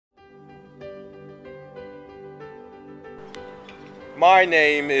My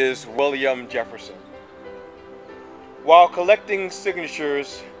name is William Jefferson. While collecting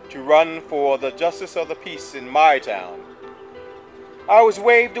signatures to run for the Justice of the Peace in my town, I was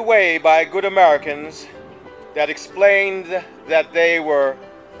waved away by good Americans that explained that they were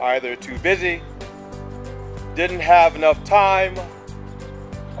either too busy, didn't have enough time,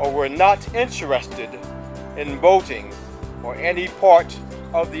 or were not interested in voting or any part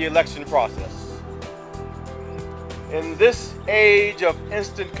of the election process. In this age of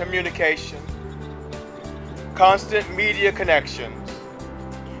instant communication, constant media connections,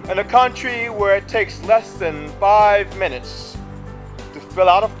 in a country where it takes less than 5 minutes to fill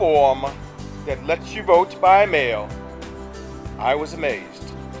out a form that lets you vote by mail, I was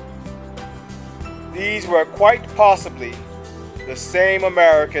amazed. These were quite possibly the same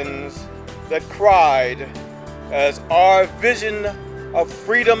Americans that cried as our vision of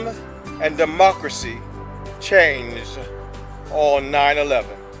freedom and democracy changed on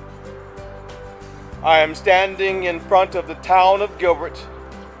 9/11. I am standing in front of the town of Gilbert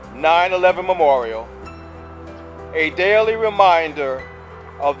 9/11 Memorial, a daily reminder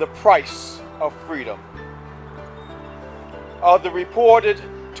of the price of freedom. Of the reported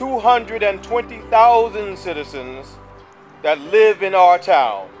 220,000 citizens that live in our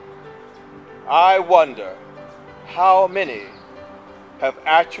town, I wonder how many have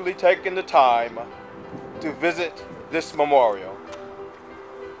actually taken the time to visit this memorial.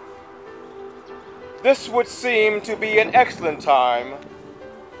 This would seem to be an excellent time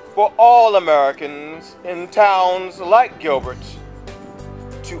for all Americans in towns like Gilbert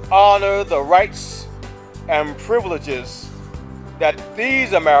to honor the rights and privileges that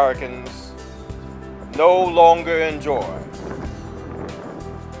these Americans no longer enjoy.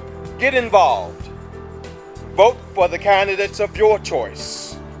 Get involved. Vote for the candidates of your choice.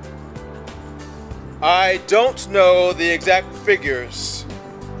 I don't know the exact figures,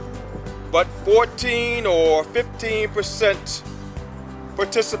 but 14 or 15%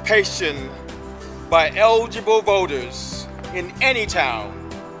 participation by eligible voters in any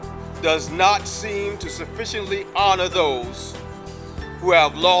town does not seem to sufficiently honor those who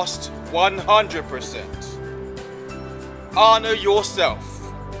have lost 100%. Honor yourself.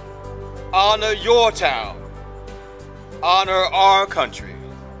 Honor your town. Honor our country.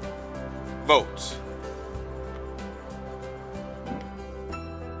 Vote.